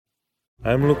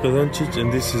I'm Luka Doncic,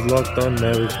 and this is Locked On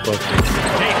Mavericks podcast. The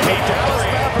Dallas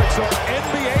Mavericks are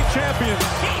NBA champions.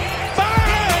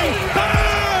 Bang!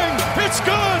 Bang! It's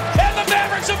good! And the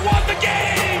Mavericks have won the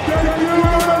game!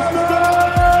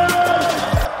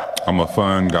 I'm a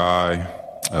fun guy.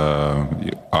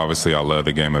 Obviously, I love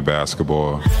the game of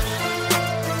basketball.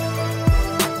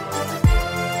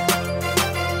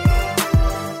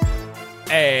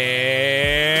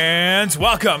 And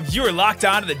welcome. You are locked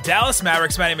on to the Dallas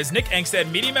Mavericks. My name is Nick Engstead,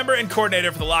 media member and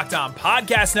coordinator for the Locked On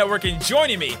Podcast Network. And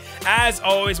joining me, as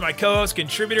always, my co-host,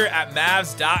 contributor at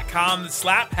Mavs.com, the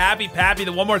Slap Happy Pappy,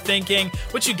 the One More Thing King.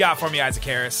 What you got for me, Isaac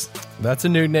Harris? That's a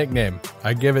new nickname.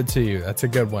 I give it to you. That's a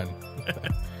good one.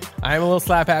 I'm a little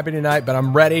slap happy tonight, but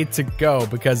I'm ready to go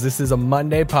because this is a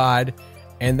Monday pod,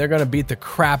 and they're going to beat the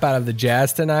crap out of the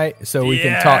Jazz tonight so we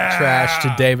can talk trash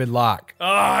to David Locke. Oh,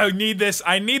 I need this.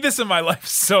 I need this in my life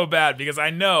so bad because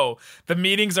I know the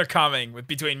meetings are coming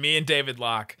between me and David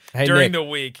Locke during the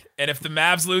week. And if the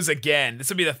Mavs lose again, this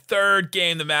will be the third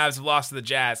game the Mavs have lost to the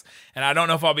Jazz, and I don't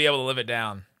know if I'll be able to live it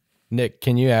down. Nick,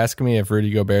 can you ask me if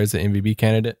Rudy Gobert is the MVP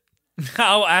candidate?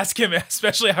 I'll ask him,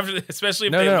 especially if they lose.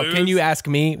 Can you ask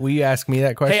me? Will you ask me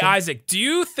that question? Hey, Isaac, do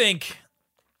you think,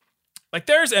 like,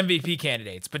 there's MVP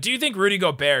candidates, but do you think Rudy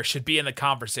Gobert should be in the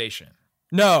conversation?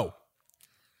 No.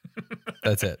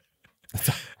 That's it.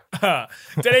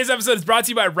 Today's episode is brought to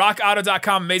you by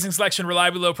RockAuto.com. Amazing selection,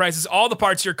 reliably low prices, all the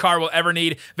parts your car will ever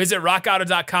need. Visit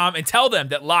RockAuto.com and tell them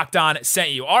that Locked On sent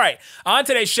you. All right, on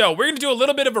today's show, we're going to do a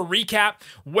little bit of a recap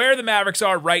where the Mavericks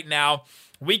are right now.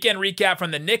 Weekend recap from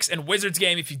the Knicks and Wizards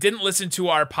game. If you didn't listen to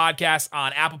our podcast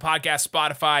on Apple Podcasts,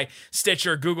 Spotify,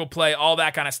 Stitcher, Google Play, all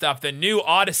that kind of stuff, the new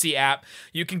Odyssey app,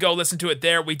 you can go listen to it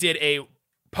there. We did a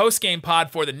post-game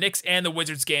pod for the Knicks and the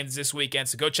Wizards games this weekend,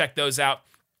 so go check those out.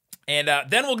 And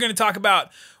then we're going to talk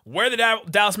about where the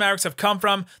Dallas Mavericks have come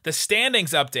from, the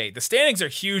standings update. The standings are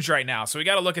huge right now, so we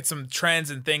got to look at some trends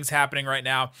and things happening right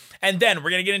now. And then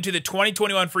we're going to get into the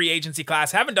 2021 free agency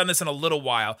class. Haven't done this in a little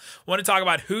while. Want to talk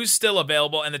about who's still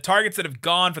available and the targets that have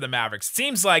gone for the Mavericks. It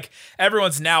seems like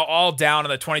everyone's now all down on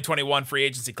the 2021 free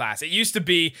agency class. It used to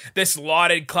be this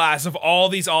lauded class of all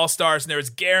these all-stars, and there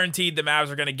was guaranteed the Mavs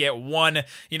were going to get one,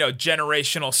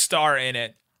 generational star in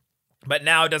it. But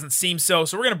now it doesn't seem so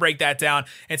we're going to break that down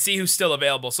and see who's still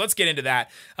available. So let's get into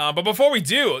that. But before we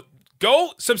do,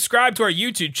 go subscribe to our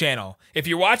YouTube channel. If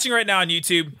you're watching right now on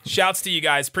YouTube, shouts to you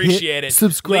guys. Appreciate it.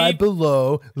 Subscribe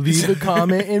below, leave a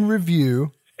comment and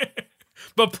review.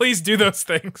 But please do those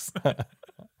things.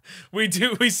 We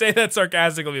say that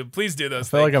sarcastically, but please do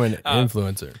those things. I feel like I'm an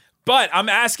influencer. But I'm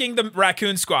asking the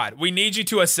Raccoon Squad, we need you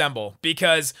to assemble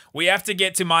because we have to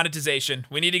get to monetization.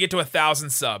 We need to get to 1,000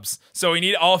 subs. So we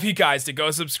need all of you guys to go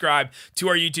subscribe to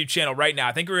our YouTube channel right now.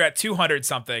 I think we're at 200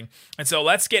 something. And so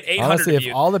let's get 800 Honestly, of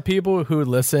you. if all the people who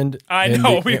listened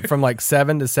from like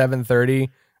 7 to 7:30,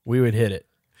 we would hit it.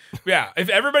 Yeah, if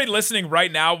everybody listening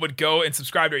right now would go and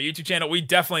subscribe to our YouTube channel, we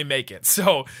definitely make it.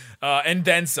 So, and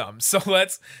then some. So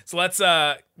let's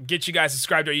get you guys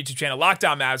subscribed to our YouTube channel, Locked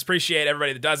On Mavs. Appreciate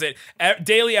everybody that does it.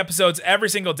 Daily episodes every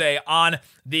single day on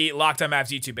the Locked On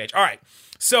Mavs YouTube page. All right,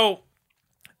 so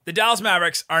the Dallas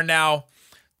Mavericks are now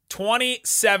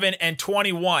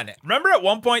 27-21. Remember at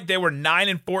one point they were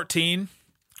 9-14?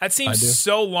 That seems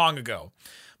so long ago.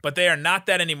 But they are not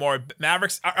that anymore.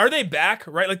 Mavericks, are they back,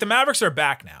 right? Like the Mavericks are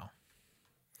back now.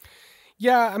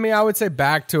 Yeah, I mean, I would say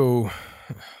back to,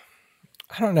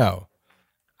 I don't know.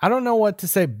 I don't know what to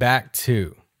say back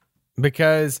to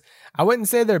because I wouldn't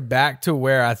say they're back to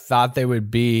where I thought they would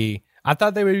be. I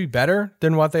thought they would be better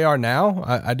than what they are now.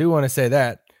 I do want to say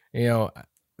that,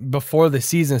 before the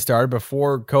season started,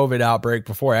 before COVID outbreak,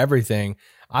 before everything,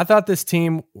 I thought this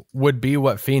team would be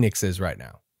what Phoenix is right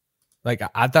now. Like,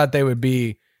 I thought they would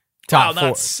be top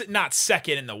four. Not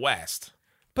second in the West.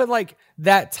 But like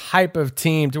that type of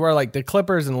team to where like the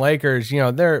Clippers and Lakers,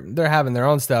 they're having their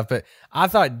own stuff. But I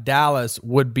thought Dallas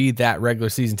would be that regular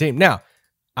season team. Now,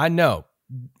 I know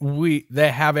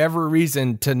they have every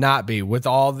reason to not be with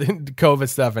all the COVID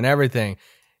stuff and everything.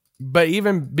 But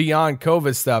even beyond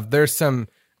COVID stuff, there's some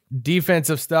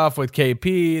defensive stuff with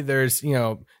KP. There's,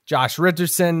 Josh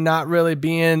Richardson not really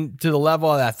being to the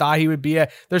level that I thought he would be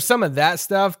at. There's some of that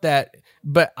stuff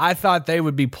but I thought they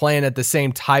would be playing at the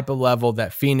same type of level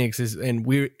that Phoenix is, and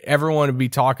everyone would be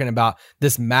talking about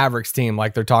this Mavericks team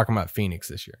like they're talking about Phoenix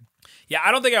this year. Yeah,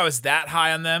 I don't think I was that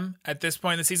high on them at this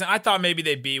point in the season. I thought maybe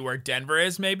they'd be where Denver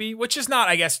is, which is not,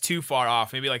 I guess, too far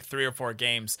off, maybe like 3 or 4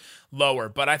 games lower.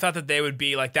 But I thought that they would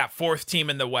be like that 4th team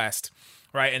in the West.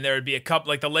 right? And there would be a couple,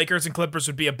 like the Lakers and Clippers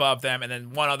would be above them, and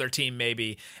then one other team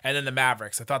maybe, and then the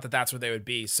Mavericks. I thought that that's where they would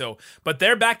be. So, but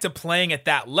they're back to playing at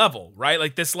that level, right?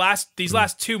 Like these last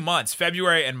 2 months,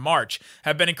 February and March,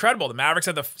 have been incredible. The Mavericks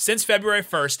have since February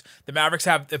 1st, the Mavericks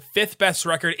have the 5th best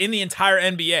record in the entire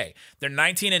NBA. They're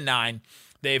 19-9.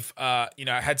 They've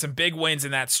had some big wins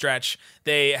in that stretch.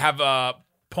 They have a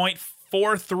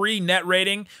 .43 net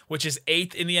rating, which is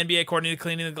 8th in the NBA according to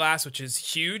Cleaning the Glass, which is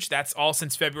huge. That's all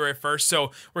since February 1st.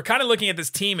 So we're kind of looking at this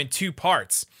team in two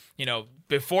parts,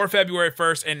 before February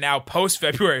 1st and now post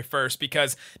February 1st,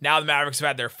 because now the Mavericks have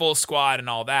had their full squad and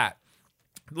all that.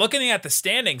 Looking at the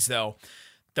standings, though,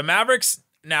 the Mavericks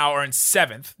now are in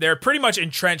 7th. They're pretty much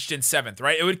entrenched in 7th,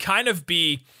 right? It would kind of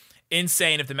be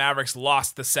insane if the Mavericks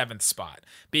lost the 7th spot,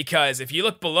 because if you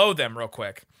look below them real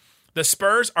quick, the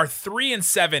Spurs are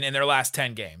 3-7 in their last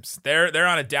 10 games. They're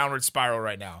on a downward spiral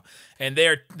right now, and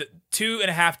they're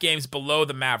 2.5 games below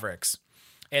the Mavericks.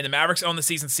 And the Mavericks own the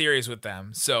season series with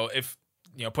them. So if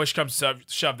push comes to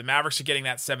shove, the Mavericks are getting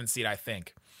that 7th seed, I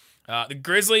think. The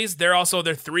Grizzlies, they're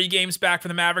 3 games back from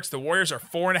the Mavericks. The Warriors are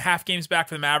 4.5 games back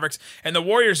from the Mavericks, and the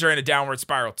Warriors are in a downward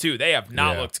spiral too. They have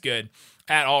not looked good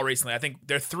at all recently. I think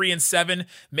they're 3-7,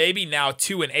 maybe now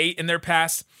 2-8 in their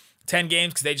past 10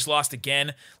 games, because they just lost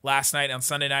again last night on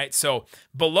Sunday night. So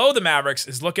below the Mavericks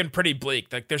is looking pretty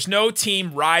bleak. Like there's no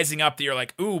team rising up that you're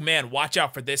like, ooh man, watch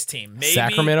out for this team. Maybe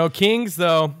Sacramento Kings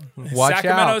though, watch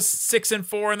Sacramento's out.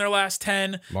 6-4 in their last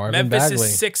 10. Marvin Memphis Bagley.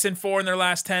 is 6-4 in their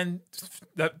last 10.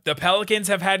 The Pelicans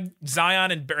have had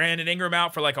Zion and Brandon Ingram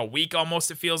out for like a week almost,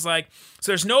 it feels like.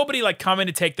 So there's nobody like coming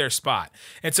to take their spot.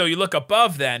 And so you look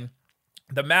above then,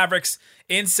 the Mavericks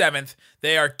in 7th,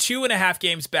 they are 2.5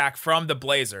 games back from the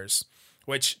Blazers,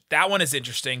 which that one is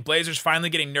interesting. Blazers finally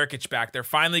getting Nurkic back. They're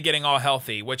finally getting all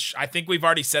healthy, which I think we've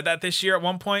already said that this year at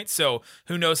one point. So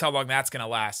who knows how long that's going to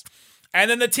last.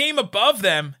 And then the team above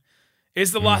them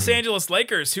is the Los Angeles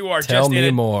Lakers, who are Tell just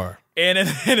me more. in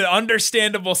an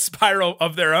understandable spiral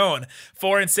of their own.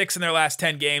 4-6 in their last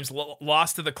 10 games,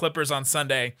 lost to the Clippers on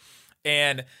Sunday.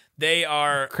 And they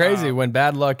are crazy when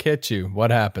bad luck hits you. What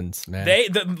happens, man?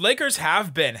 The Lakers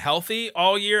have been healthy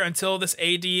all year until this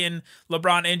AD and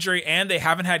LeBron injury, and they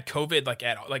haven't had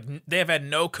COVID they have had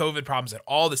no COVID problems at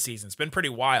all this season. It's been pretty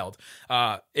wild.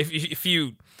 If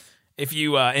you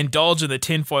indulge in the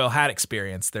tinfoil hat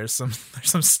experience, there's some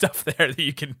stuff there that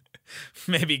you can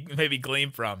maybe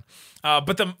glean from.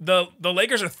 But the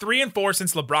Lakers are 3-4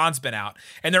 since LeBron's been out,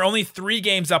 and they're only 3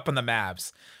 games up on the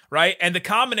Mavs. Right? And the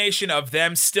combination of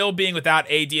them still being without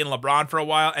AD and LeBron for a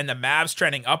while and the Mavs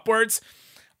trending upwards,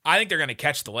 I think they're going to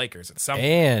catch the Lakers at some point.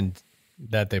 And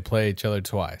that they play each other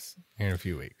twice here in a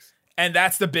few weeks. And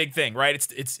that's the big thing, right?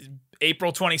 It's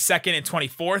April 22nd and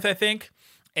 24th, I think.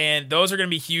 And those are going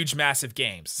to be huge, massive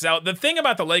games. So the thing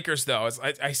about the Lakers, though, is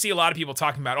I see a lot of people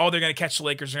talking about, they're going to catch the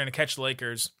Lakers, they're going to catch the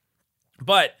Lakers.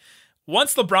 But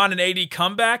once LeBron and AD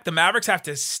come back, the Mavericks have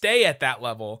to stay at that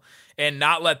level and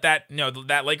not let that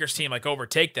Lakers team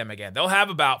overtake them again. They'll have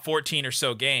about 14 or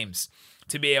so games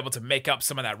to be able to make up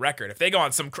some of that record. If they go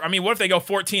on what if they go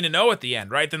 14-0 at the end,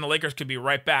 right? Then the Lakers could be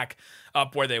right back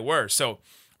up where they were. So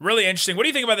really interesting. What do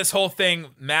you think about this whole thing?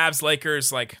 Mavs, Lakers,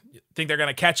 think they're going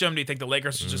to catch them? Do you think the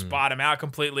Lakers should just bottom out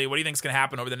completely? What do you think is going to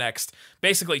happen over the next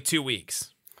basically 2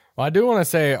 weeks? Well, I do want to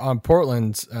say on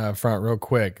Portland's front real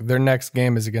quick, their next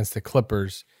game is against the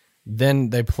Clippers. Then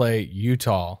they play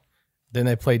Utah. Then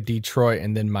they play Detroit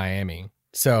and then Miami.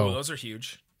 So those are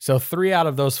huge. So 3 out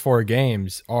of those 4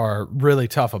 games are really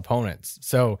tough opponents.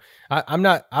 So I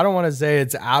don't want to say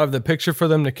it's out of the picture for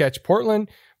them to catch Portland,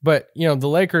 but the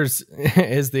Lakers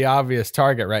is the obvious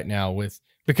target right now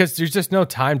because there's just no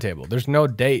timetable. There's no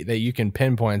date that you can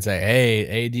pinpoint and say,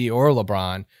 hey, AD or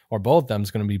LeBron or both of them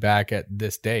is going to be back at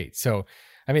this date. So,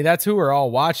 I mean, that's who we're all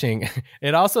watching.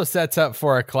 It also sets up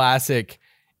for a classic,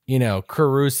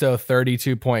 Caruso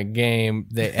 32-point game.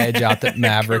 They edge out the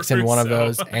Mavericks in one of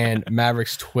those, and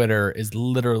Mavericks Twitter is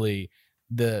literally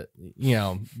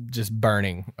just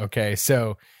burning. Okay.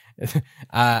 So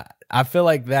I feel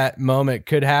like that moment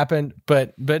could happen,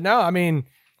 but no, I mean,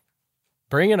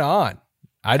 bring it on.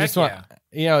 I just want,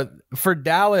 for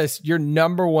Dallas, your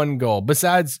number one goal,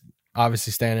 besides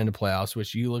obviously staying in the playoffs,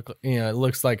 which it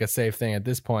looks like a safe thing at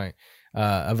this point,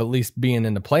 of at least being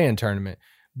in the play-in tournament.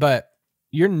 But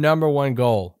your number one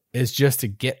goal is just to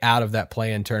get out of that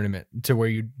play-in tournament to where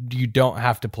you don't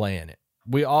have to play in it.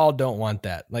 We all don't want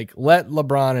that. Let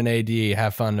LeBron and AD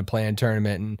have fun in the play-in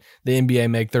tournament and the NBA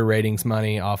make their ratings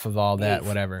money off of all that,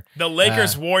 whatever. The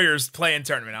Lakers-Warriors play-in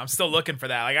tournament. I'm still looking for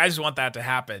that. I just want that to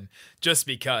happen just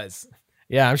because.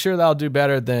 Yeah, I'm sure that'll do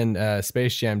better than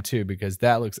Space Jam 2 because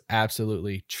that looks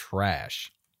absolutely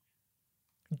trash.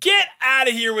 Get out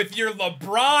of here with your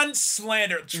LeBron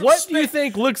slander. What do you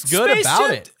think looks good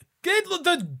about it? Good.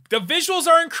 The visuals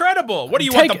are incredible. What do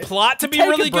you want the plot to be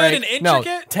really good and intricate?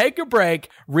 No, take a break.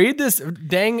 Read this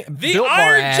dang The Built Bar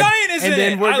Iron ad, Giant is and in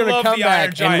then it. we're I gonna love come the Iron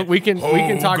back Giant. and we can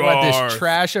talk about Hogarth. this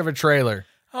trash of a trailer.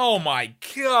 Oh my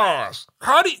gosh!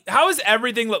 How is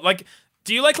everything look like?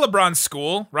 Do you like LeBron's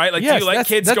school? Right? Like, Yes, do you like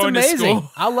kids that's going amazing. to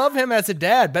school? I love him as a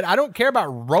dad, but I don't care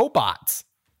about robots.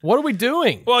 What are we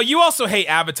doing? Well, you also hate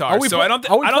Avatar, so I don't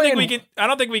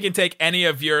think we can take any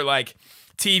of your like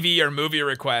TV or movie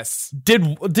requests. Did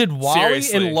Wally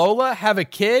Seriously. and Lola have a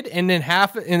kid, and then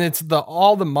it's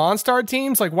all the Monstar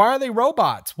teams? Like, why are they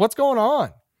robots? What's going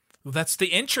on? Well, that's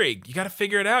the intrigue. You got to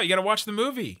figure it out. You got to watch the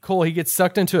movie. Cool. He gets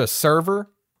sucked into a server.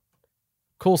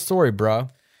 Cool story, bro.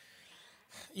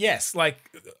 Yes. Like,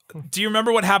 do you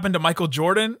remember what happened to Michael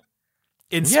Jordan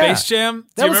in Yeah. Space Jam? Do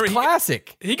That you was remember?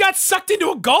 classic. He got sucked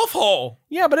into a golf hole.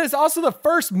 Yeah, but it's also the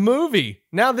first movie.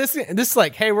 Now this is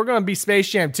like, hey, we're going to be Space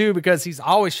Jam 2 because he's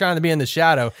always trying to be in the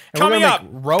shadow. And Coming we're up,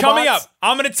 gonna make robots? coming up,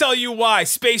 I'm going to tell you why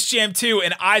Space Jam 2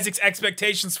 and Isaac's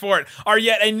expectations for it are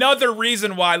yet another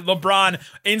reason why LeBron,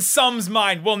 in some's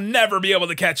mind, will never be able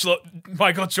to catch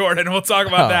Michael Jordan. We'll talk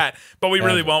about that, but we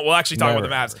really won't. We'll actually talk about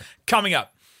the Mavs. Coming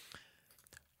up.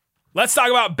 Let's talk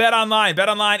about BetOnline.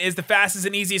 BetOnline is the fastest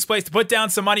and easiest place to put down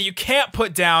some money. You can't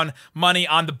put down money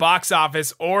on the box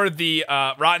office or the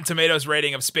Rotten Tomatoes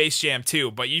rating of Space Jam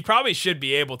 2, but you probably should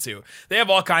be able to. They have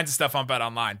all kinds of stuff on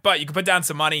BetOnline, but you can put down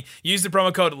some money. Use the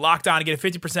promo code LOCKEDON to get a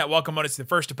 50% welcome bonus to the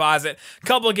first deposit. A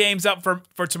couple of games up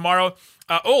for tomorrow.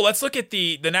 Let's look at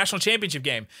the national championship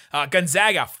game.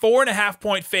 Gonzaga,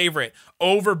 4.5-point favorite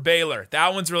over Baylor.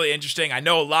 That one's really interesting. I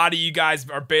know a lot of you guys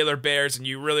are Baylor Bears, and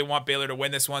you really want Baylor to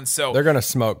win this one. So They're going to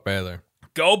smoke Baylor.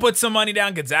 go put some money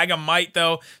down. Gonzaga might,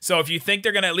 though. So if you think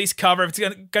they're going to at least cover, if it's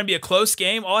going to be a close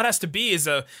game, all it has to be is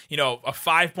a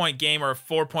 5-point game or a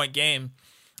 4-point game.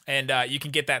 And you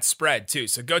can get that spread too.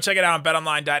 So go check it out on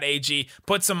betonline.ag,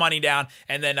 put some money down,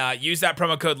 and then use that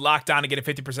promo code LOCKEDON to get a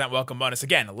 50% welcome bonus.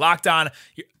 Again, Locked On,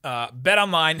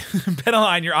 BetOnline,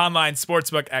 BetOnline, your online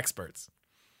sportsbook experts.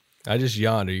 I just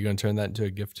yawned. Are you going to turn that into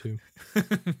a gift too?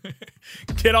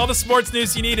 Get all the sports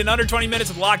news you need in under 20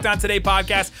 minutes with Locked On Today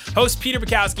podcast. Host Peter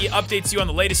Bukowski updates you on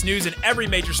the latest news in every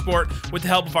major sport with the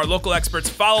help of our local experts.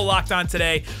 Follow Locked On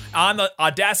Today on the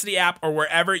Audacity app or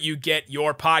wherever you get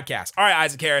your podcast. All right,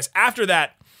 Isaac Harris. After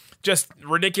that, just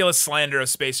ridiculous slander of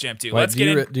Space Jam 2. Let's get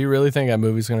in. Do you really think that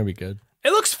movie's going to be good? It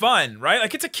looks fun, right?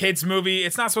 Like, it's a kid's movie.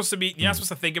 It's not supposed to be, you're not supposed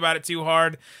to think about it too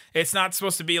hard. It's not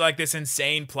supposed to be like this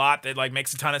insane plot that like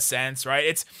makes a ton of sense, right?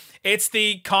 It's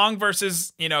the Kong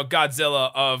versus,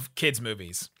 Godzilla of kids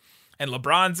movies. And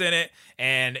LeBron's in it,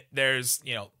 and there's,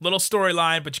 little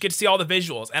storyline, but you get to see all the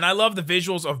visuals. And I love the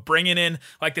visuals of bringing in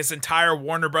like this entire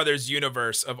Warner Brothers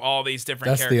universe of all these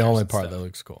different characters. That's the only part that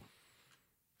looks cool.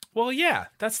 Well, yeah,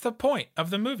 that's the point of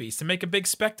the movies, to make a big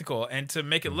spectacle and to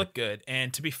make it look good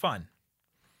and to be fun.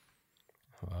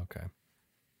 Okay.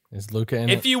 Is Luca in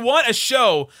If it? you want a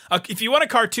show, if you want a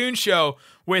cartoon show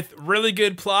with really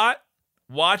good plot,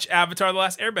 watch Avatar: The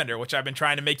Last Airbender, which I've been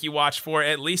trying to make you watch for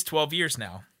at least 12 years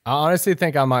now. I honestly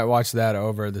think I might watch that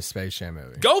over the Space Jam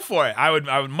movie. Go for it. I would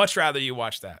much rather you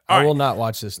watch that. I All will right, not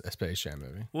watch this Space Jam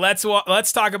movie. let's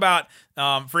talk about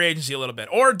free agency a little bit.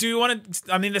 Or do you want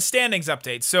to? I mean, the standings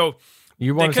update. So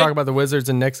You want They to talk could- about the Wizards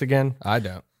and Knicks again? I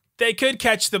don't. they could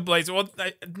catch the Blazers. Well,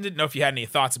 I didn't know if you had any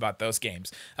thoughts about those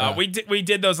games. We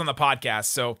did those on the podcast.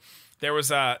 So there was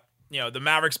the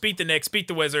Mavericks beat the Knicks, beat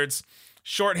the Wizards,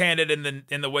 shorthanded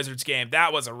in the Wizards game.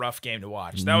 That was a rough game to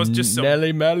watch. That was just some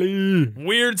Nelly Melly.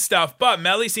 weird stuff. But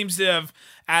Melly seems to have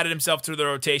added himself to the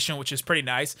rotation, which is pretty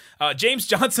nice. James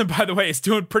Johnson, by the way, is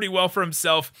doing pretty well for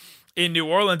himself in New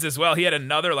Orleans as well. He had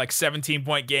another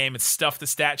 17-point game and stuffed the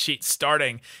stat sheet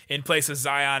starting in place of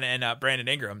Zion and Brandon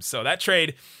Ingram. So that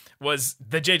trade was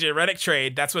the JJ Redick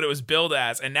trade. That's what it was billed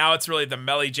as, and now it's really the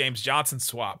Melly James Johnson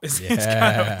swap. It's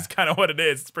kind of what it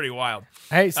is. It's pretty wild.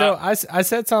 Hey, so I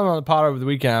said something on the pod over the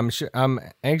weekend. I'm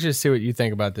anxious to see what you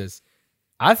think about this.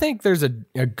 I think there's a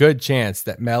good chance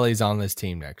that Melly's on this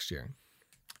team next year.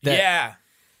 Yeah.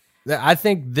 I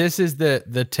think this is the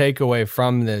takeaway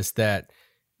from this, that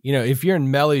if you're in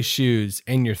Melly's shoes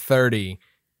and you're 30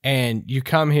 and you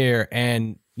come here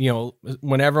and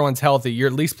when everyone's healthy, you're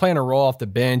at least playing a role off the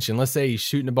bench, and let's say he's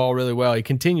shooting the ball really well, he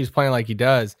continues playing like he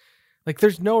does.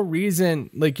 There's no reason,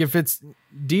 if it's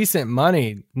decent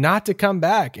money, not to come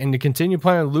back and to continue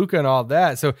playing with Luka and all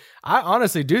that. So I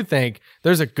honestly do think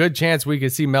there's a good chance we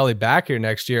could see Melly back here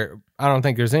next year. I don't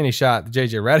think there's any shot that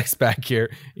JJ Redick's back here.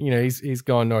 He's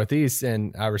going Northeast,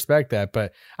 and I respect that.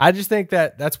 But I just think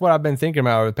that that's what I've been thinking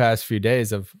about over the past few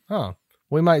days of,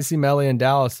 we might see Melly in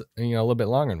Dallas, a little bit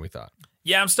longer than we thought.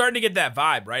 Yeah, I'm starting to get that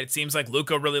vibe, right? It seems like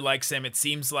Luka really likes him. It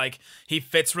seems like he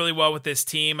fits really well with this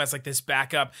team as like this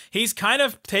backup. He's kind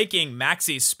of taking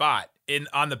Maxi's spot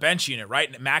on the bench unit,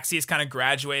 right? Maxi has kind of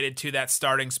graduated to that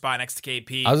starting spot next to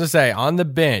KP. I was gonna say on the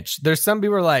bench, there's some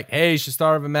people who are like, "Hey, you should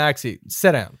start over Maxi."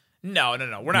 Sit down. No.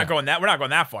 We're not going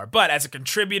that far. But as a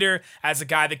contributor, as a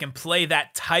guy that can play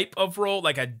that type of role,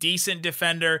 like a decent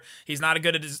defender, he's not as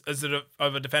good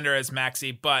of a defender as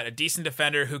Maxi, but a decent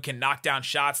defender who can knock down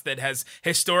shots that has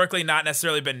historically not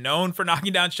necessarily been known for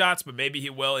knocking down shots, but maybe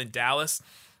he will in Dallas.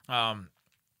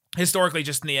 Historically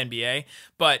just in the NBA.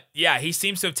 But yeah, he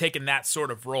seems to have taken that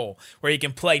sort of role where he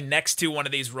can play next to one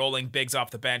of these rolling bigs off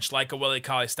the bench, like a Willie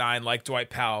Cauley-Stein, like Dwight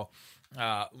Powell,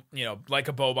 like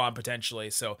a Boban potentially.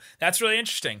 So that's really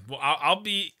interesting. Well, I'll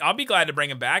be glad to bring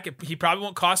him back. He probably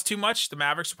won't cost too much. The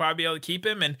Mavericks will probably be able to keep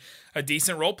him and a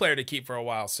decent role player to keep for a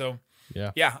while. So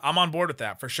yeah, I'm on board with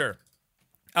that for sure.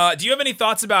 Do you have any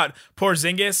thoughts about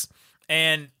Porzingis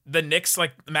and the Knicks,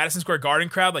 like the Madison Square Garden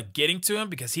crowd, like getting to him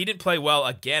because he didn't play well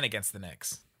again against the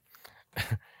Knicks?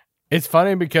 It's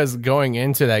funny because going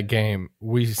into that game,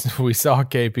 we saw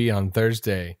KP on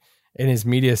Thursday in his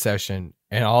media session,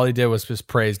 and all he did was just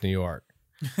praise New York.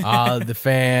 The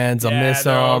fans, I miss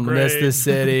them, miss the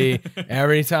city.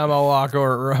 Every time I walk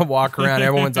around,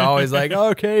 everyone's always like,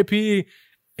 "Oh, KP,"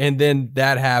 and then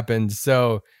that happens.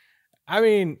 So, I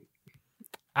mean,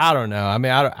 I don't know. I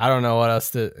mean, I don't know what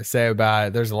else to say about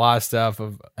it. There's a lot of stuff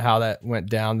of how that went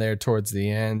down there towards the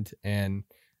end, and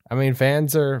I mean,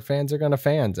 fans are gonna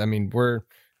fans. I mean, we're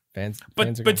fans.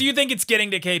 But do you think it's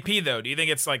getting to KP though? Do you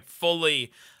think it's like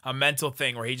fully a mental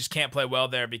thing where he just can't play well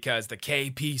there because the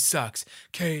KP sucks,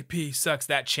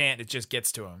 that chant, it just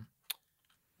gets to him?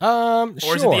 Or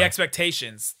is it the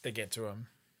expectations that get to him?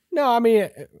 No, I mean,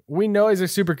 we know he's a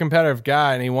super competitive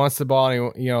guy and he wants the ball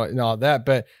and and all that,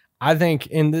 but I think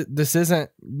this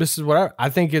is whatever. I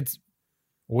think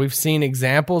we've seen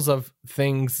examples of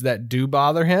things that do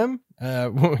bother him.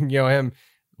 Him,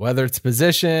 whether it's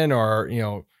position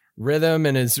or rhythm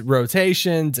and his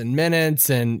rotations and minutes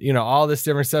and all this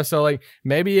different stuff. So like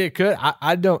maybe it could.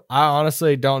 I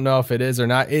honestly don't know if it is or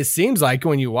not. It seems like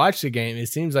when you watch the game, it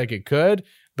seems like it could,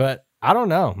 but I don't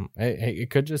know.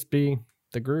 It could just be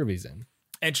the groove he's in.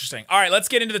 Interesting. All right, let's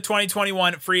get into the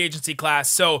 2021 free agency class.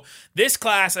 So this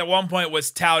class at one point was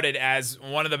touted as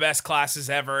one of the best classes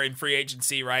ever in free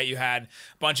agency, right? You had a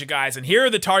bunch of guys, and here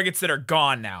are the targets that are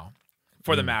gone now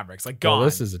for the Mavericks. Like gone. Well,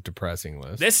 this is a depressing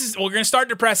list. We're going to start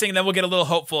depressing, and then we'll get a little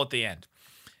hopeful at the end.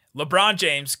 LeBron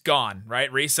James, gone,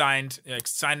 right? Signed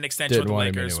an extension with the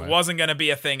Lakers. Anyway. Wasn't going to be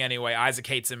a thing anyway. Isaac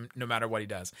hates him no matter what he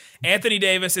does. Anthony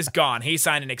Davis is gone. He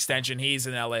signed an extension. He's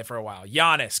in LA for a while.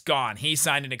 Giannis, gone. He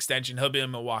signed an extension. He'll be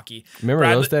in Milwaukee. Remember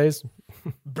those days?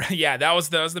 Yeah, that was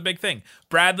the big thing.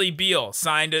 Bradley Beal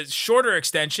signed a shorter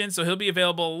extension, so he'll be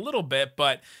available a little bit,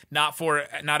 but not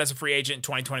as a free agent in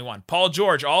 2021. Paul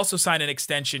George also signed an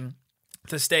extension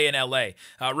to stay in LA.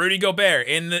 Rudy Gobert,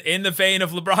 in the vein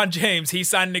of LeBron James, he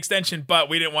signed an extension, but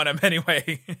we didn't want him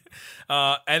anyway.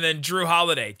 And then Drew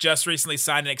Holiday just recently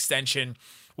signed an extension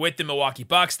with the Milwaukee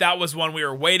Bucks. That was one we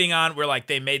were waiting on. We're like,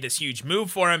 they made this huge move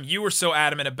for him. You were so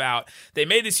adamant about. They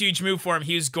made this huge move for him.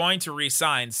 He was going to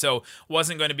re-sign, so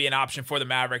wasn't going to be an option for the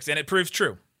Mavericks, and it proves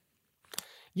true.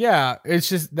 Yeah, it's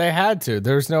just they had to.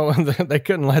 There's no, they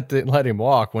couldn't let him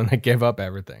walk when they gave up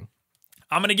everything.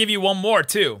 I'm going to give you one more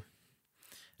too.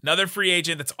 Another free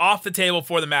agent that's off the table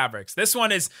for the Mavericks. This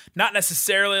one is not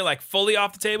necessarily like fully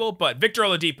off the table, but Victor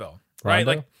Oladipo, right?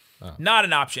 Rondo? Not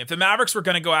an option. If the Mavericks were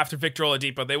going to go after Victor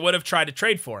Oladipo, they would have tried to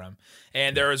trade for him.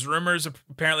 And there was rumors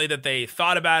apparently that they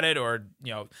thought about it or,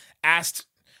 asked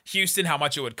Houston how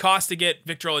much it would cost to get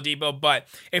Victor Oladipo. But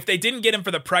if they didn't get him for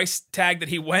the price tag that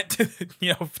he went to,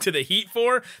 to the Heat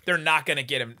for, they're not going to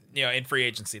get him, in free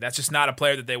agency. That's just not a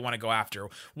player that they want to go after.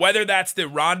 Whether that's the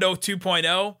Rondo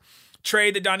 2.0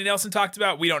 trade that Donnie Nelson talked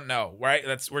about, we don't know, right?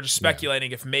 We're just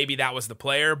speculating if maybe that was the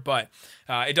player, but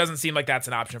it doesn't seem like that's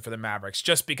an option for the Mavericks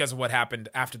just because of what happened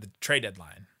after the trade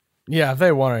deadline. Yeah, if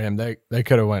they wanted him, they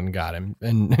could have went and got him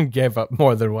and gave up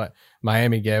more than what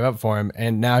Miami gave up for him.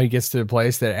 And now he gets to the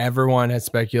place that everyone has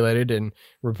speculated and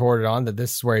reported on that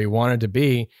this is where he wanted to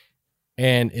be.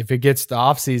 And if it gets to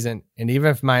offseason, and even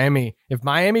if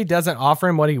Miami doesn't offer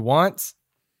him what he wants,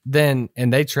 and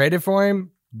they traded for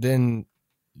him, then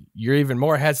you're even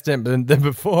more hesitant than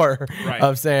before, right,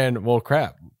 of saying, well,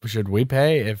 crap, should we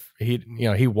pay if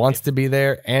he wants to be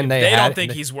there and they don't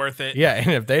think he's worth it? Yeah.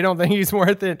 And if they don't think he's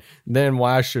worth it, then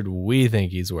why should we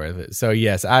think he's worth it? So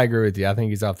yes, I agree with you. I think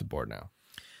he's off the board now.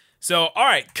 So, all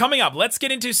right, coming up, let's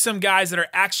get into some guys that are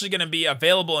actually going to be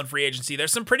available in free agency.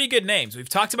 There's some pretty good names. We've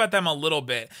talked about them a little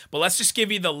bit, but let's just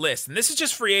give you the list. And this is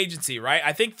just free agency, right?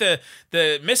 I think the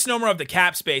misnomer of the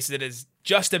cap space that is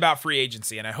just about free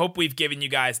agency, and I hope we've given you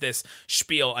guys this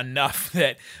spiel enough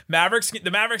that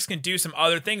the Mavericks can do some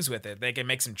other things with it. They can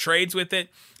make some trades with it.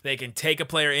 They can take a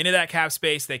player into that cap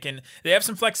space. They have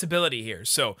some flexibility here.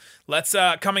 So let's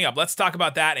coming up, let's talk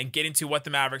about that and get into what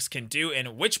the Mavericks can do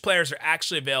and which players are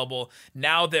actually available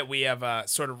now that we have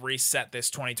sort of reset this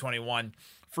 2021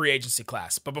 free agency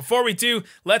class. But before we do,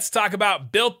 let's talk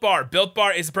about Built Bar. Built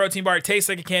Bar is a protein bar. It tastes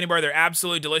like a candy bar. They're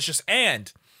absolutely delicious.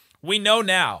 And we know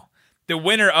now the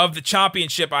winner of the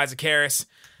championship, Isaac Harris,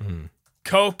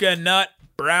 Coconut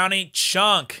Brownie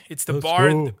Chunk. It's the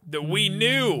bar that we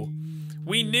knew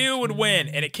would win,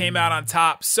 and it came out on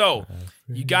top. So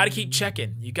you got to keep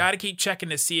checking. You got to keep checking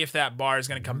to see if that bar is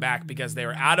going to come back, because they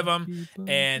were out of them,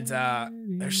 and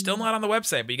they're still not on the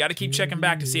website. But you got to keep checking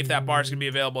back to see if that bar is going to be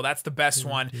available. That's the best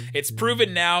one. It's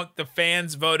proven now. The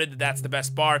fans voted that that's the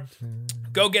best bar.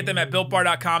 Go get them at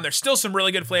BuiltBar.com. There's still some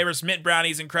really good flavors. Mint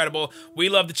brownie is incredible. We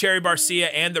love the cherry barcia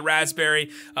and the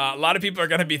raspberry. A lot of people are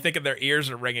going to be thinking their ears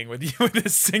are ringing with you with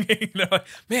this singing. They're like,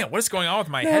 man, what is going on with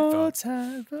my headphones?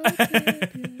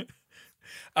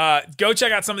 Go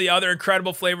check out some of the other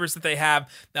incredible flavors that they have.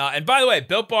 And by the way,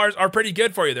 Built Bars are pretty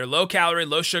good for you. They're low calorie,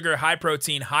 low sugar, high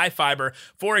protein, high fiber.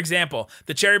 For example,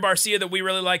 the cherry barcia that we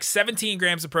really like, 17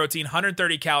 grams of protein,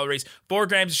 130 calories, 4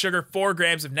 grams of sugar, 4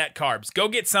 grams of net carbs. Go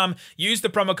get some. Use the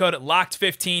promo code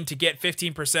LOCKED15 to get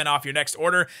 15% off your next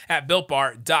order at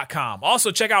BuiltBar.com.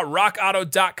 Also, check out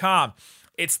RockAuto.com.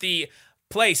 It's the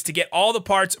place to get all the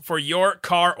parts for your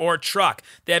car or truck.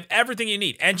 They have everything you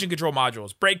need: engine control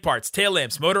modules, brake parts, tail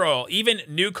lamps, motor oil, even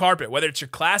new carpet. Whether it's your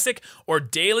classic or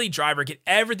daily driver, get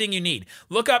everything you need.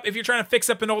 Look up, if you're trying to fix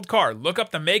up an old car, look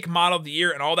up the make, model of the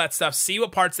year, and all that stuff. See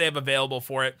what parts they have available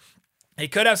for it. It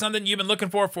could have something you've been looking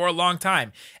for a long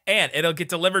time, and it'll get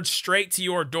delivered straight to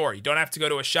your door. You don't have to go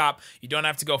to a shop. You don't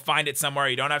have to go find it somewhere.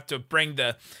 You don't have to bring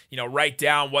write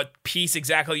down what piece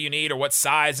exactly you need or what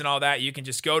size and all that. You can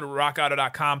just go to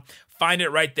rockauto.com, find it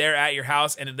right there at your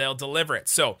house, and they'll deliver it.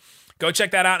 So go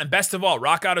check that out. And best of all,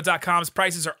 rockauto.com's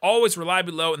prices are always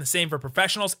reliably low, and the same for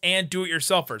professionals and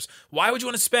do-it-yourselfers. Why would you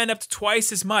want to spend up to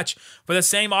twice as much for the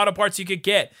same auto parts you could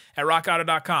get at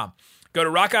rockauto.com? Go to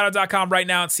rockauto.com right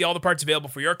now and see all the parts available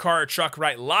for your car or truck.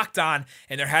 Right, Locked On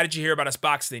in their How Did You Hear About Us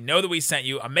box. They know that we sent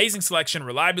you. Amazing selection,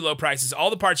 reliably low prices, all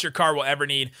the parts your car will ever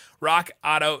need.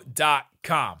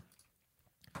 rockauto.com.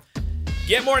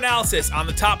 Get more analysis on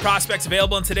the top prospects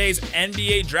available in today's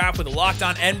NBA Draft with the Locked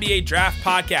On NBA Draft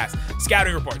podcast.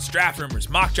 Scouting reports, draft rumors,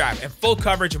 mock draft, and full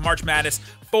coverage of March Madness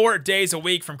 4 days a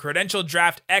week from credentialed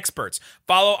draft experts.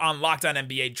 Follow on Locked On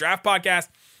NBA Draft podcast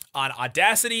on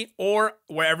Audacity or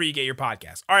wherever you get your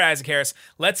podcast. All right, Isaac Harris,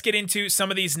 let's get into some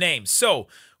of these names. So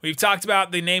we've talked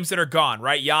about the names that are gone,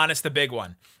 right? Giannis, the big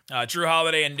one. Drew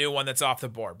Holiday, a new one that's off the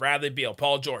board. Bradley Beal,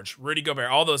 Paul George, Rudy Gobert,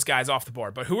 all those guys off the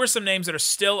board. But who are some names that are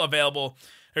still available?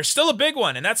 There's still a big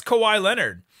one, and that's Kawhi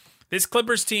Leonard. This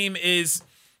Clippers team is,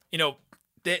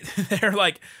 they're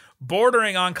like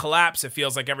bordering on collapse, it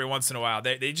feels like, every once in a while.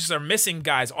 They just are missing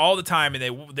guys all the time, and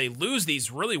they lose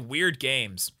these really weird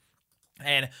games.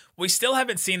 And we still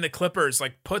haven't seen the Clippers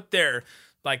put their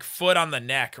foot on the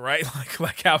neck, right?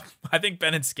 Like how I think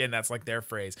Ben and Skin, that's like their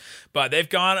phrase. But they've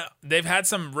had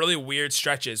some really weird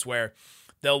stretches where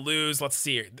they'll lose. Let's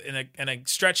see, in a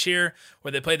stretch here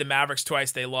where they played the Mavericks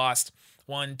twice, they lost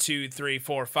 1, 2, 3,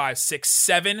 4, 5, 6,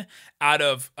 7 out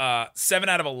of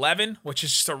 11, which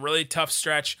is just a really tough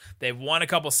stretch. They've won a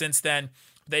couple since then.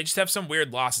 They just have some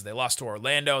weird losses. They lost to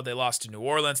Orlando, they lost to New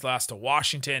Orleans, lost to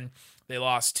Washington, they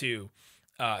lost to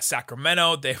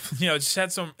Sacramento. They've just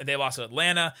had some. They lost to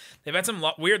Atlanta. They've had some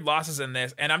weird losses in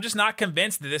this, and I'm just not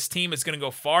convinced that this team is going to go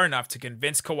far enough to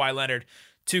convince Kawhi Leonard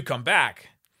to come back.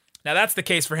 Now that's the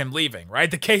case for him leaving,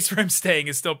 right? The case for him staying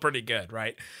is still pretty good,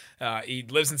 right? He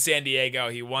lives in San Diego.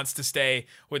 He wants to stay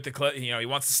with he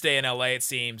wants to stay in LA, it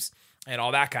seems, and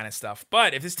all that kind of stuff.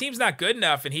 But if his team's not good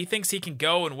enough and he thinks he can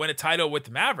go and win a title with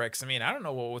the Mavericks, I don't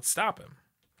know what would stop him.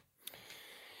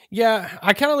 Yeah,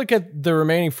 I kind of look at the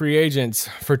remaining free agents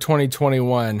for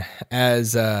 2021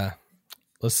 as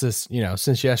let's just,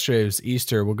 since yesterday was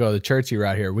Easter, we'll go the churchy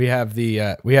route here. We have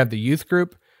the youth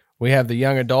group, we have the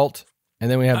young adult, and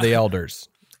then we have the elders.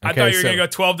 Okay, I thought you were going to go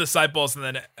 12 disciples, and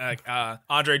then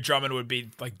Andre Drummond would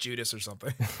be like Judas or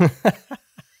something.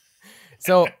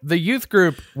 So the youth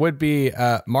group would be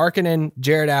Markkanen,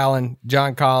 Jared Allen,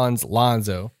 John Collins,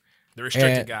 Lonzo. The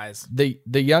restricted guys. The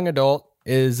young adult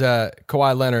is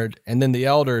Kawhi Leonard, and then the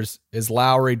elders is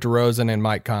Lowry, DeRozan, and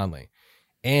Mike Conley.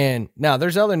 And now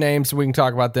there's other names, we can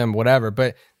talk about them, whatever,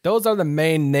 but those are the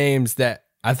main names that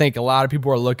I think a lot of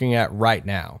people are looking at right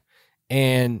now.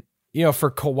 And, you know, for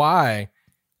Kawhi,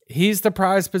 he's the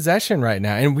prized possession right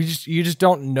now. And you just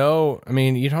don't know. I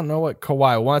mean, you don't know what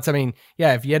Kawhi wants. I mean,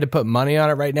 yeah, if you had to put money on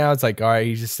it right now, it's like, all right,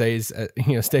 he just stays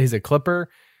a Clipper.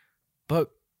 But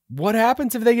what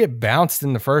happens if they get bounced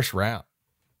in the first round?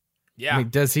 Yeah. I mean,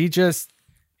 does he just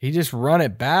run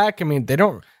it back? I mean,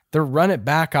 they're run it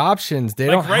back options. They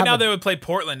don't right now they would play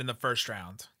Portland in the first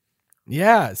round.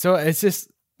 Yeah. So it's just,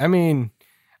 I mean,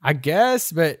 I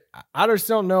guess, but I just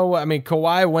don't know. I mean,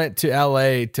 Kawhi went to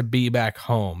LA to be back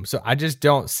home. So I just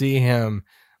don't see him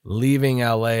leaving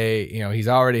LA. You know, he's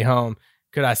already home.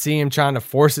 Could I see him trying to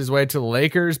force his way to the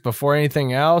Lakers before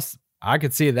anything else? I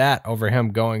could see that over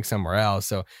him going somewhere else.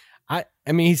 So I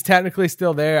mean, he's technically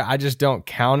still there. I just don't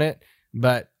count it,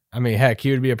 but I mean, heck,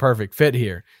 he would be a perfect fit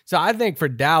here. So I think for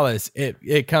Dallas,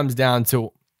 it comes down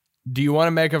to, do you want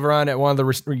to make a run at one of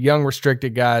the young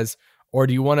restricted guys, or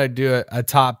do you want to do a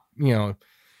top, you know,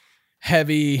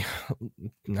 heavy,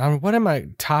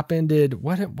 top-ended,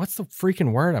 what's the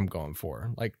freaking word I'm going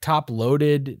for? Like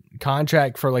top-loaded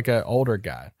contract for like an older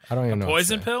guy. I don't even know.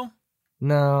 Poison pill?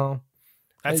 No.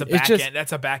 That's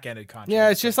a back-ended contract.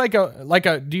 Yeah, it's just like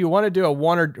a. Do you want to do a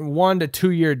 1 to 2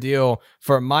 year deal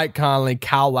for Mike Conley,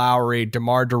 Kyle Lowry,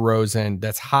 DeMar DeRozan?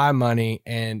 That's high money,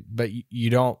 but you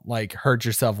don't like hurt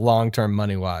yourself long term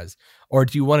money wise. Or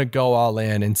do you want to go all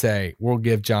in and say we'll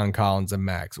give John Collins a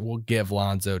max, we'll give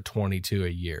Lonzo 22 a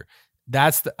year?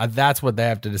 That's what they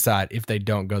have to decide if they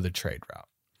don't go the trade route.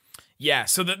 Yeah,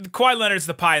 so the Kawhi Leonard's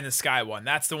the pie in the sky one.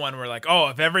 That's the one where like, oh,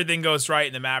 if everything goes right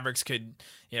and the Mavericks could,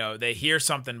 you know, they hear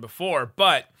something before.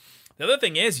 But the other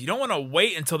thing is you don't want to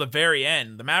wait until the very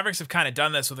end. The Mavericks have kind of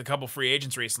done this with a couple free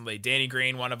agents recently. Danny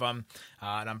Green, one of them,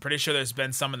 and I'm pretty sure there's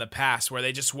been some in the past where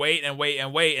they just wait and wait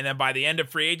and wait, and then by the end of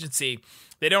free agency,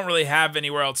 they don't really have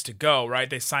anywhere else to go, right?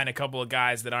 They sign a couple of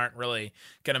guys that aren't really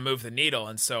going to move the needle,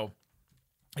 and so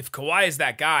if Kawhi is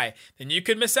that guy, then you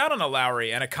could miss out on a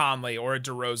Lowry and a Conley or a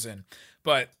DeRozan.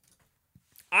 But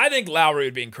I think Lowry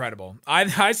would be incredible.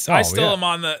 I still am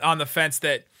on the fence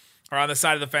that, or on the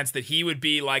side of the fence that he would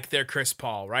be like their Chris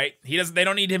Paul, right? They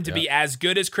don't need him to be as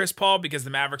good as Chris Paul because the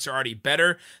Mavericks are already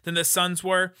better than the Suns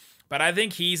were. But I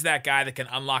think he's that guy that can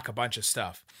unlock a bunch of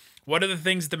stuff. What are the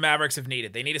things the Mavericks have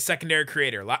needed? They need a secondary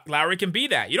creator. Lowry can be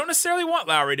that. You don't necessarily want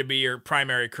Lowry to be your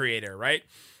primary creator, right?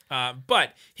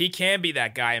 But he can be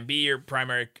that guy and be your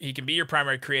primary. He can be your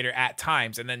primary creator at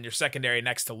times, and then your secondary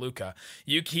next to Luka.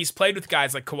 He's played with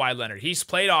guys like Kawhi Leonard. He's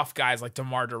played off guys like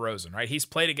DeMar DeRozan, right? He's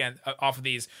played off of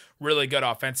these really good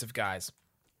offensive guys.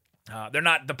 They're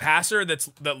not the passer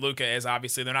that Luka is.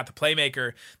 Obviously, they're not the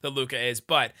playmaker that Luka is,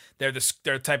 but they're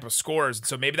the type of scorers.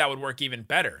 So maybe that would work even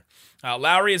better.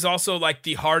 Lowry is also like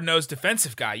the hard-nosed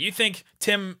defensive guy. You think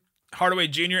Tim Hardaway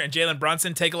Jr. and Jalen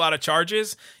Brunson take a lot of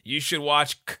charges? You should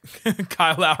watch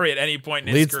Kyle Lowry at any point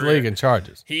in his Leads career. the league in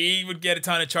charges. He would get a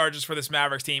ton of charges for this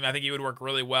Mavericks team. I think he would work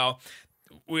really well.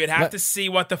 We would have to see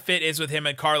what the fit is with him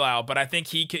and Carlisle, but I think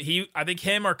I think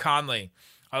him or Conley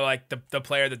are like the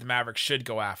player that the Mavericks should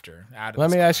go after.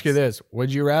 Let me ask you this.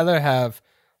 Would you rather have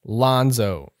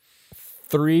Lonzo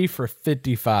 3 for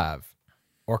 55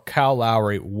 or Kyle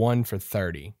Lowry 1 for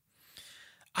 30?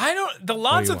 The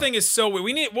Lonzo thing is so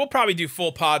weird. We'll probably do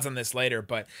full pods on this later,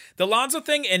 but the Lonzo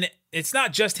thing, and it's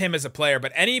not just him as a player,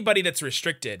 but anybody that's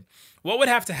restricted, what would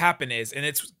have to happen is, and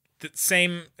it's the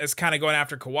same as kind of going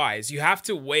after Kawhi, is you have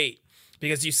to wait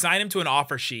because you sign him to an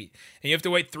offer sheet and you have to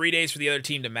wait 3 days for the other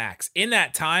team to max. In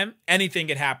that time, anything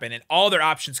can happen and all their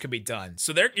options could be done.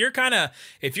 So you're kind of,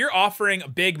 if you're offering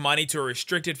big money to a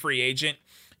restricted free agent,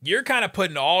 you're kind of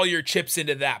putting all your chips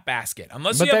into that basket.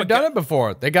 But they've done it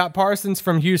before. They got Parsons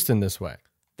from Houston this way.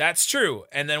 That's true.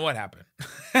 And then what happened?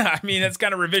 I mean, that's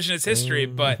kind of revisionist history,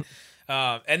 but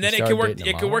and then it could work.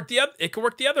 It could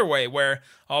work the other way, where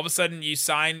all of a sudden you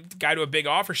sign the guy to a big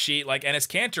offer sheet like Enes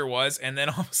Kanter was, and then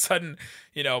all of a sudden,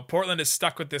 Portland is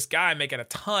stuck with this guy making a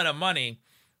ton of money.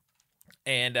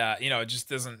 And it just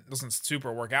doesn't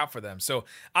super work out for them. So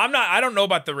I don't know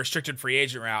about the restricted free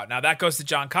agent route. Now that goes to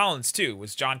John Collins too.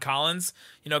 Was John Collins,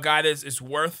 a guy that is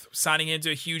worth signing into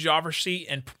a huge offer sheet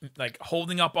and like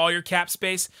holding up all your cap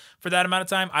space for that amount of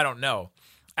time? I don't know.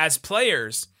 As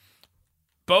players,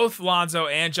 both Lonzo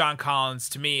and John Collins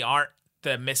to me aren't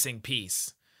the missing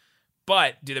piece.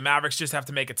 But do the Mavericks just have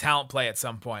to make a talent play at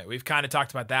some point? We've kind of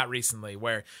talked about that recently,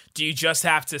 where do you just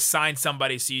have to sign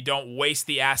somebody so you don't waste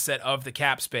the asset of the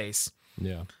cap space?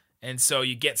 Yeah. And so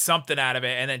you get something out of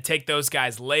it and then take those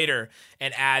guys later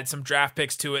and add some draft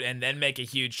picks to it and then make a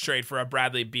huge trade for a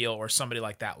Bradley Beal or somebody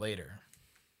like that later.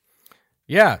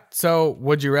 Yeah. So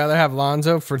would you rather have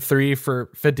Lonzo for 3 for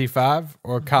 55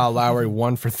 or Kyle Lowry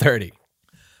 1 for 30?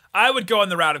 I would go on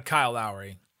the route of Kyle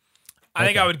Lowry. I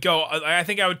think I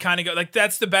would kind of go like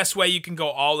that's the best way you can go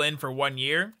all in for 1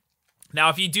 year. Now,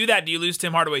 if you do that, do you lose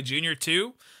Tim Hardaway Jr.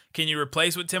 too? Can you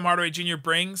replace what Tim Hardaway Jr.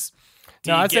 brings?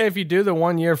 No, I'd say if you do the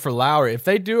 1 year for Lowry, if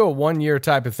they do a 1 year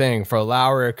type of thing for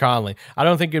Lowry or Conley, I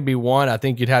don't think it'd be 1. I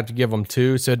think you'd have to give them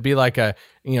 2. So it'd be like a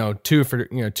 2 for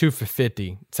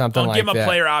 50, something like that. Give them a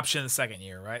player option in the second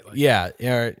year, right? Like,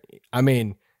 yeah. I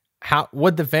mean, how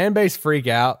would the fan base freak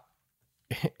out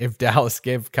if Dallas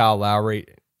gave Kyle Lowry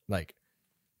like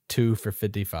 2 for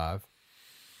 55?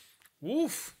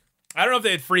 Woof. I don't know if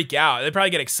they'd freak out. They'd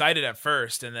probably get excited at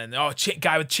first, and then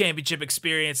guy with championship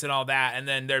experience and all that, and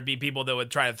then there'd be people that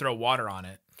would try to throw water on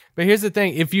it. But here's the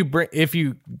thing: if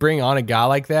you bring on a guy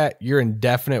like that, you're in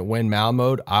definite win now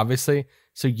mode, obviously.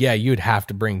 So yeah, you'd have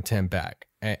to bring Tim back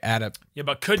at a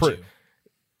but could you?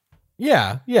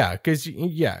 Yeah, because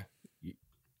you'd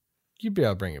be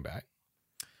able to bring it back.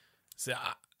 So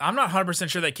I'm not 100%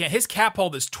 sure they can. His cap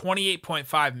hold is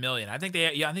 $28.5 million. I think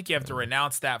you have to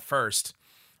renounce that first.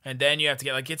 And then you have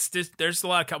to get there's a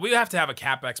lot of we have to have a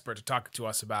cap expert to talk to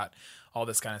us about all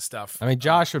this kind of stuff. I mean,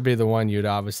 Josh would be the one you'd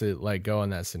obviously let go in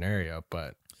that scenario,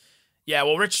 but yeah,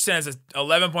 well, Richardson has an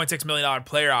 $11.6 million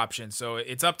player option, so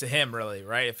it's up to him really,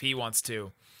 right? If he wants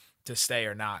to stay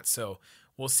or not. So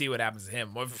we'll see what happens to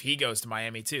him. What if he goes to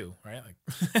Miami too, right?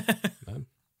 Like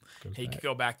he could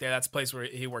go back there. That's a place where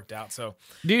he worked out. So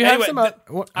do you have some?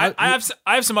 I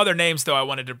have some other names though I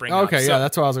wanted to bring up. Okay, yeah,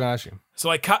 that's what I was going to ask you.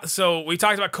 So we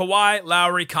talked about Kawhi,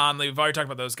 Lowry, Conley. We've already talked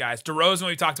about those guys. DeRozan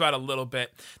we talked about a little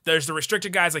bit. There's the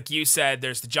restricted guys like you said.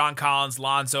 There's the John Collins,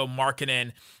 Lonzo,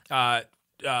 Markkanen,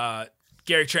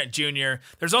 Gary Trent Jr.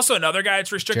 There's also another guy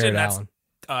that's restricted.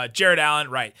 Jared Allen,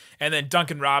 right? And then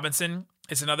Duncan Robinson.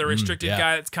 It's another restricted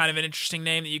guy. It's kind of an interesting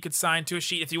name that you could sign to a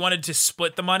sheet. If you wanted to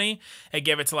split the money and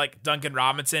give it to like Duncan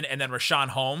Robinson and then Rashawn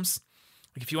Holmes,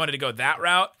 like if you wanted to go that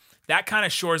route, that kind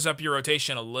of shores up your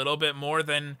rotation a little bit more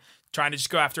than trying to just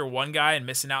go after one guy and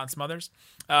missing out on some others.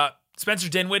 Spencer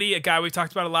Dinwiddie, a guy we've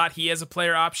talked about a lot. He has a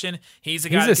player option. He's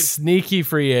a sneaky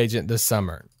free agent this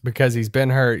summer because he's been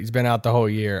hurt. He's been out the whole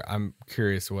year. I'm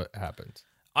curious what happens.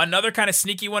 Another kind of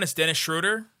sneaky one is Dennis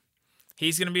Schroeder.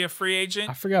 He's going to be a free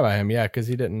agent. I forgot about him, because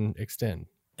he didn't extend.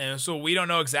 And so we don't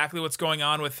know exactly what's going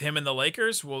on with him and the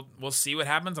Lakers. We'll see what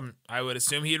happens. I would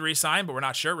assume he'd re-sign, but we're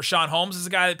not sure. Rashawn Holmes is a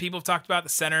guy that people have talked about, the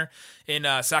center in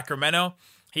Sacramento.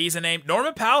 He's a name.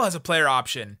 Norman Powell has a player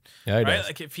option. Yeah, he does.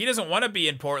 Like if he doesn't want to be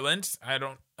in Portland, I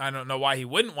don't know why he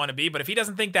wouldn't want to be, but if he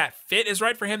doesn't think that fit is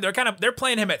right for him, they're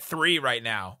playing him at 3 right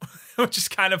now, which is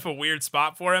kind of a weird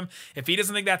spot for him. If he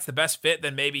doesn't think that's the best fit,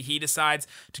 then maybe he decides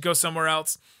to go somewhere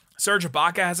else. Serge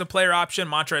Ibaka has a player option.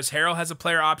 Montrezl Harrell has a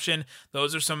player option.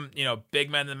 Those are some, big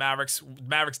men in the Mavericks.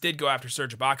 Mavericks did go after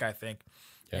Serge Ibaka, I think.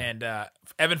 Yeah. And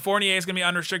Evan Fournier is going to be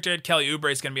unrestricted. Kelly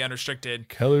Oubre is going to be unrestricted.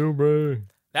 Kelly Oubre.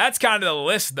 That's kind of the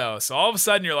list, though. So all of a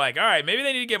sudden you're like, all right, maybe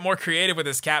they need to get more creative with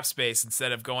this cap space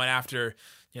instead of going after,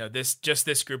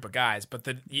 this group of guys. But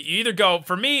you either go,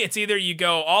 for me, it's either you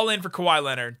go all in for Kawhi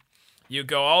Leonard, you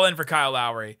go all in for Kyle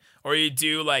Lowry, or you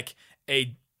do like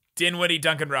a Dinwiddie,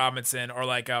 Duncan Robinson, or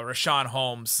like a Rashawn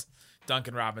Holmes,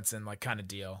 Duncan Robinson, like kind of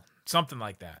deal. Something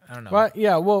like that. I don't know. Well,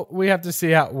 yeah, we have to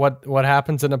see what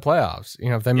happens in the playoffs.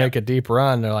 If they make a deep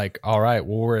run, they're like, all right,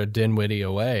 well, we're a Dinwiddie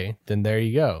away. Then there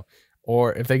you go.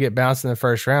 Or if they get bounced in the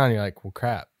first round, you're like, well,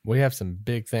 crap, we have some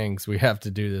big things we have to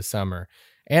do this summer.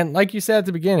 And like you said at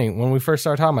the beginning, when we first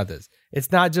started talking about this,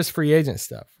 it's not just free agent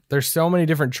stuff. There's so many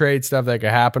different trade stuff that could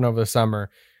happen over the summer.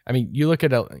 I mean, you look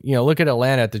at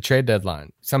Atlanta at the trade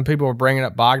deadline. Some people were bringing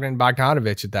up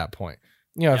Bogdanovich at that point.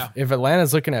 If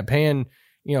Atlanta's looking at paying,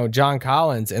 John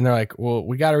Collins, and they're like, well,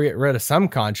 we got to get rid of some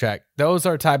contract. Those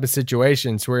are type of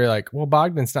situations where you're like, well,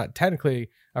 Bogdan's not technically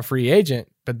a free agent,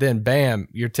 but then bam,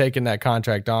 you're taking that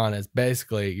contract on as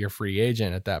basically your free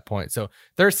agent at that point. So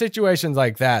there are situations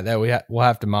like that we'll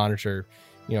have to monitor,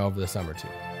 over the summer too.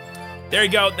 There you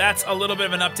go. That's a little bit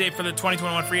of an update for the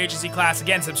 2021 free agency class.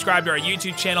 Again, subscribe to our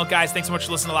YouTube channel. Guys, thanks so much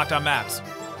for listening to Locked On Mavs.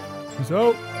 Peace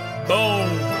out. Boom.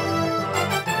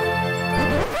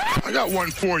 I got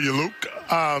one for you, Luke.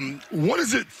 What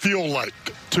does it feel like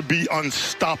to be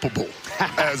unstoppable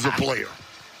as a player?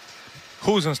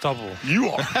 Who's unstoppable? You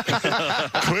are.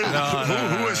 Clearly.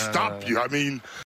 Who has stopped you? I mean...